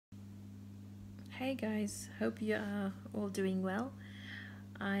Hey guys, hope you are all doing well.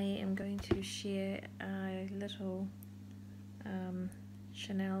 I am going to share a little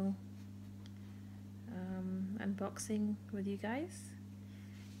Chanel unboxing with you guys.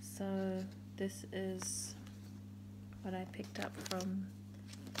 So this is what I picked up from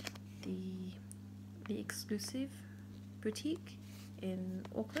the Exclusive boutique in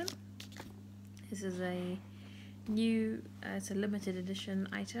Auckland. This is a new, it's a limited edition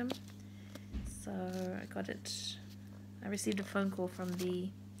item. So I received a phone call from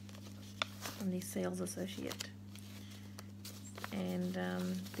the sales associate, and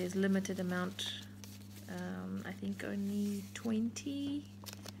there's limited amount, I think only 20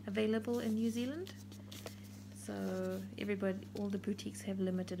 available in New Zealand. So all the boutiques have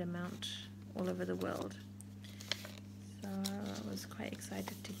limited amount all over the world. So I was quite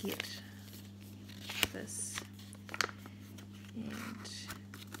excited to get this, and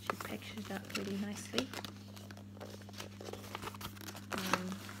packaged it up really nicely.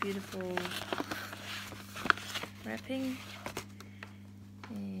 Beautiful wrapping,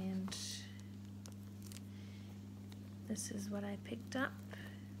 and this is what I picked up.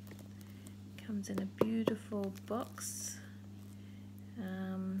 Comes in a beautiful box.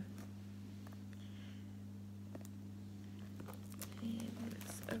 And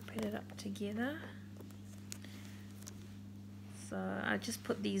let's open it up together. So I just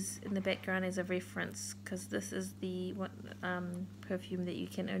put these in the background as a reference because this is the perfume that you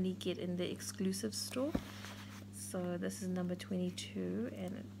can only get in the Exclusive store. So this is number 22,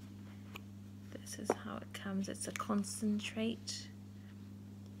 and this is how it comes. It's a concentrate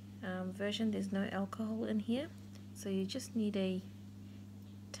version. There's no alcohol in here, so you just need a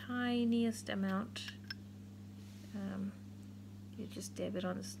tiniest amount. You just dab it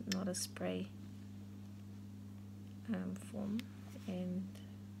on. It's not a spray form. And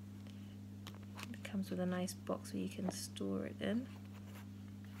it comes with a nice box where you can store it in.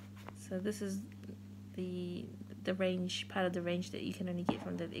 So this is the range, part of the range that you can only get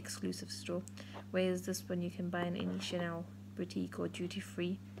from the Exclusive store, whereas this one you can buy in any Chanel boutique or duty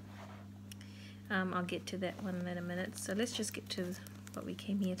free. I'll get to that one in a minute. So let's just get to what we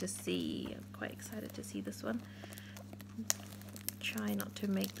came here to see. I'm quite excited to see this one. Try not to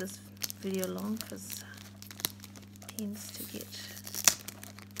make this video long because it tends to get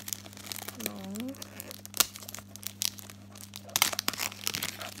long.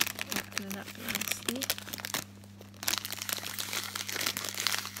 Open it up nicely.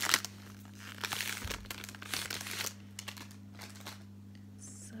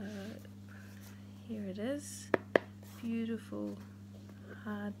 So here it is. Beautiful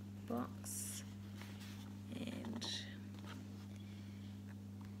hard box, and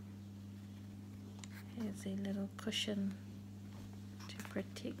there's a little cushion to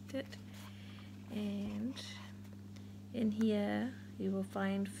protect it. And in here you will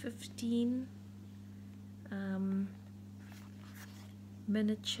find 15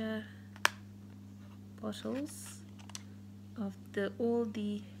 miniature bottles of all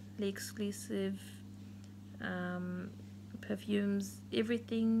the Exclusive perfumes,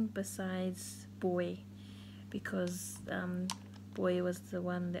 everything besides Boy, because Boy was the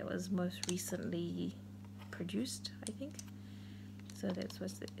one that was most recently produced, I think. So that's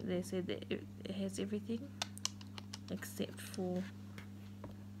what they said, that it has everything except for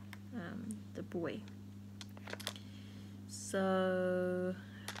the Boy. So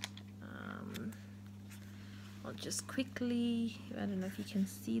I'll just quickly, I don't know if you can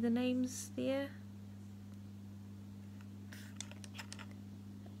see the names there.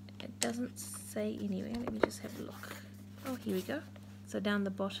 It doesn't say anywhere. Let me just have a look. Oh, here we go. So down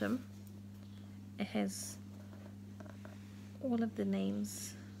the bottom it has all of the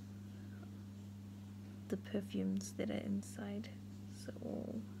names, the perfumes that are inside. So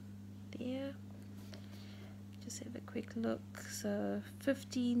all there. Just have a quick look. So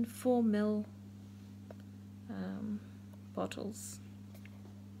 15 4ml bottles.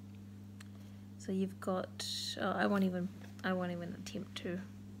 So you've got, I won't even attempt to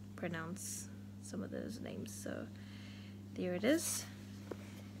pronounce some of those names. So there it is,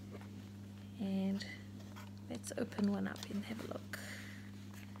 and let's open one up and have a look.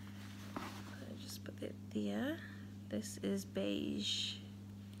 I'll just put that there. This is beige,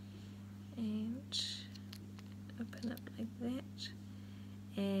 and open up like that,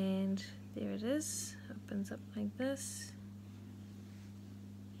 and there it is. Opens up like this.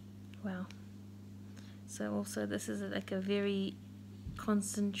 Wow. So also this is like a very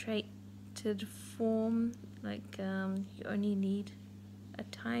concentrated form, like you only need a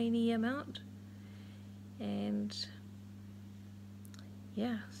tiny amount, and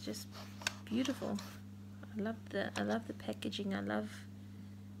yeah, it's just beautiful. I love the packaging. I love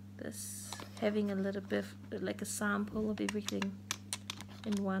this, having a little bit like a sample of everything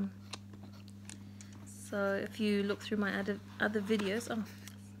in one. So if you look through my other videos, oh,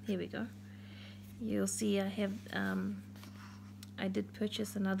 here we go, you'll see I have I did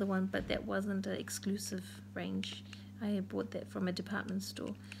purchase another one, but that wasn't an exclusive range. I bought that from a department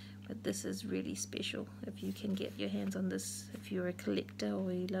store, but this is really special. If you can get your hands on this, if you're a collector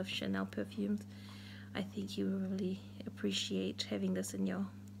or you love Chanel perfumes, I think you will really appreciate having this in your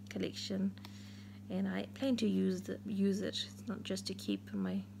collection. And I plan to use it. It's not just to keep on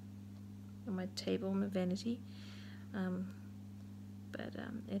my table, my vanity, but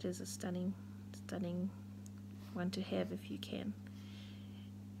it is a stunning one to have if you can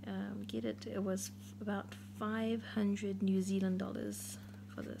get it. It was about 500 New Zealand dollars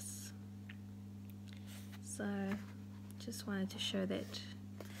for this. So just wanted to show that.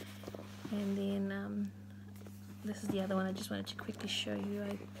 And then this is the other one I just wanted to quickly show you.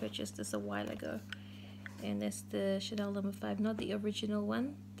 I purchased this a while ago, and that's the Chanel No. 5, not the original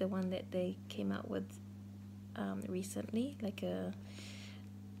one, the one that they came out with recently, like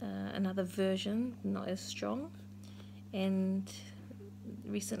another version, not as strong. And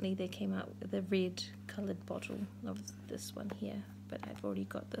recently they came out with a red colored bottle of this one here, but I've already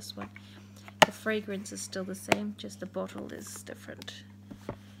got this one. The fragrance is still the same, just the bottle is different.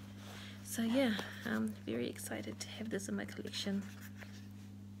 So yeah, I'm very excited to have this in my collection.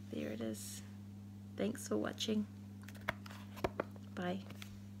 There it is. Thanks for watching. Bye.